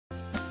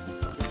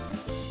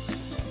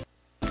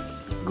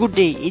Good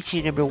day each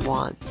and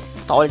everyone,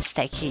 Todd's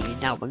Tech here.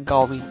 Now I'm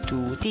going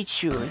to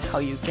teach you how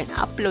you can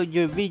upload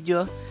your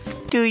video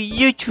to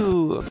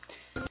YouTube.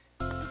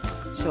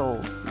 So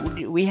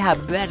we have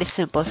very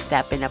simple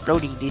step in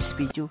uploading this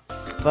video.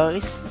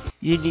 First,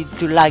 you need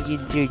to log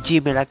into your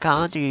Gmail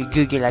account or your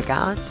Google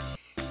account,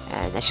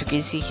 and as you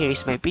can see, here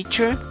is my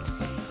picture,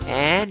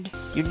 and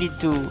you need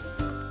to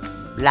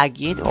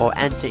log in or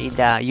enter in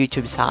the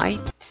YouTube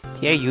site.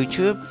 Here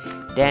YouTube,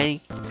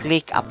 then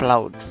click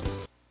upload.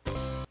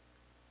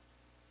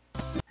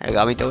 I'm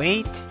going to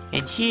wait,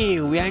 and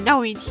here we are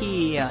now in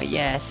here.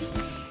 Yes,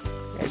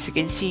 as you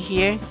can see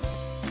here,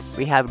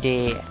 we have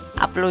the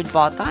upload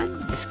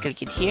button. Just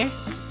click it here,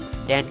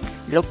 then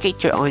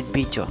locate your own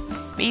video.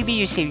 Maybe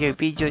you save your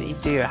video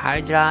into your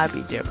hard drive,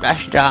 into your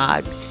flash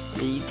drive,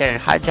 the internal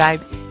hard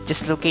drive.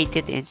 Just locate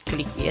it and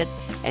click it,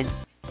 and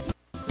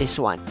this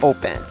one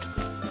open.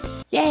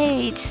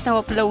 Yay! It's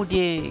now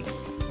uploading.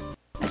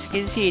 As you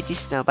can see, it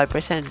is now 5%,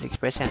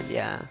 6%.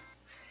 Yeah.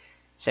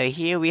 So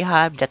here we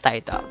have the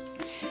title.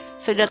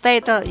 So the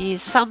title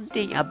is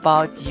something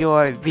about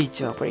your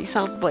video. For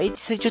example,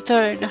 it's a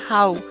tutorial on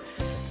how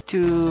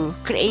to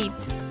create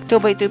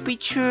 2x2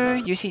 picture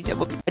using the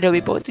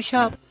Adobe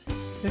Photoshop.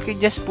 You can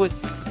just put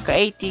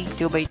creating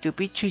 2x2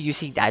 picture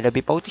using the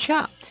Adobe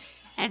Photoshop.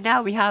 And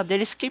now we have the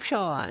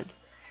description.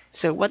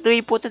 So what do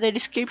we put in the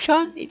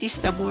description? It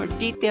is the more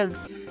detailed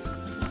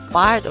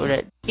part or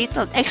the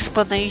detailed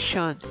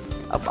explanation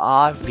of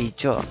our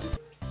video.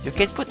 You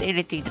can put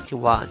anything that you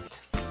want.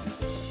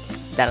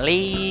 The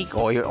link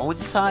or your own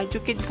site,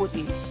 you can put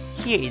it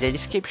here in the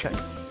description.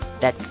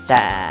 The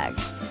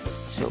tags.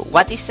 So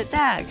what is the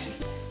tags?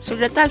 So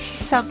the tags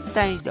is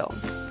something though,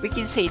 we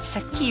can say it's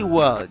a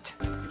keyword.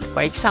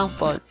 For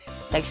example,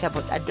 tags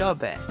about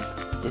Adobe.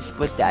 Just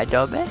put the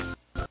Adobe.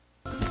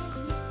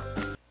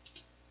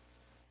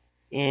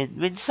 And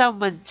when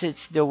someone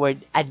searches the word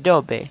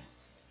Adobe,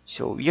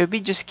 so your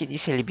videos can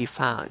easily be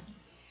found.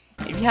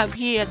 And we have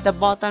here at the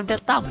bottom the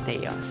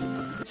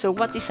thumbnails. So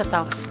what is a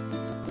thumbnail?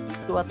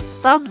 So a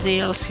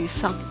thumbnails is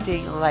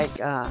something like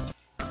a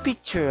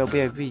picture of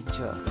your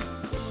video,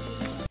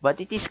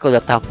 but it is called a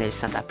thumbnail,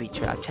 it's not a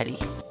picture actually.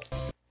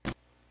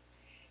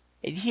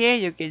 And here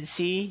you can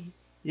see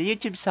the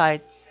YouTube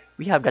site,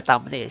 we have the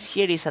thumbnails.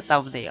 Here is the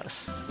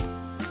thumbnails.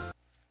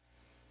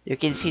 You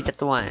can see that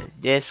one,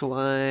 this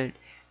one,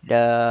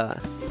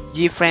 the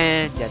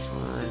G-Friend, this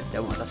one,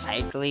 the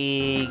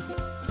motorcycling,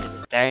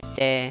 the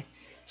there.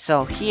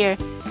 So here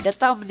the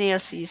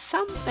thumbnails is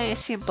something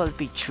simple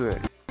picture.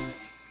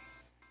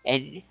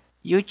 And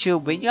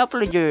YouTube, when you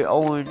upload your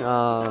own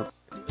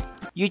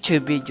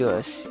YouTube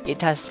videos,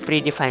 it has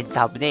predefined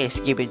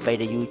thumbnails given by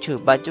the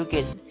YouTube, but you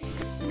can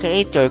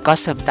create your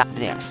custom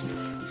thumbnails.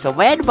 So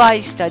my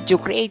advice is that you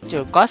create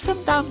your custom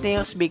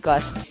thumbnails,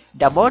 because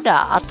the more the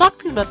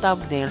attractive the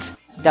thumbnails,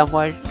 the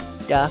more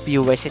the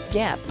viewers it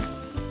get.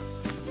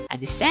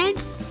 Understand?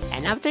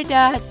 And after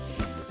that,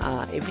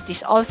 if it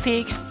is all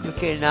fixed, you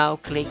can now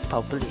click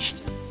publish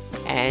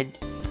and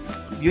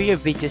view your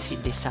videos in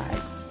this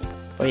site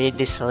or in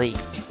this link.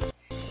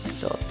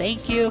 So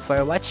thank you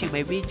for watching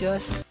my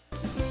videos.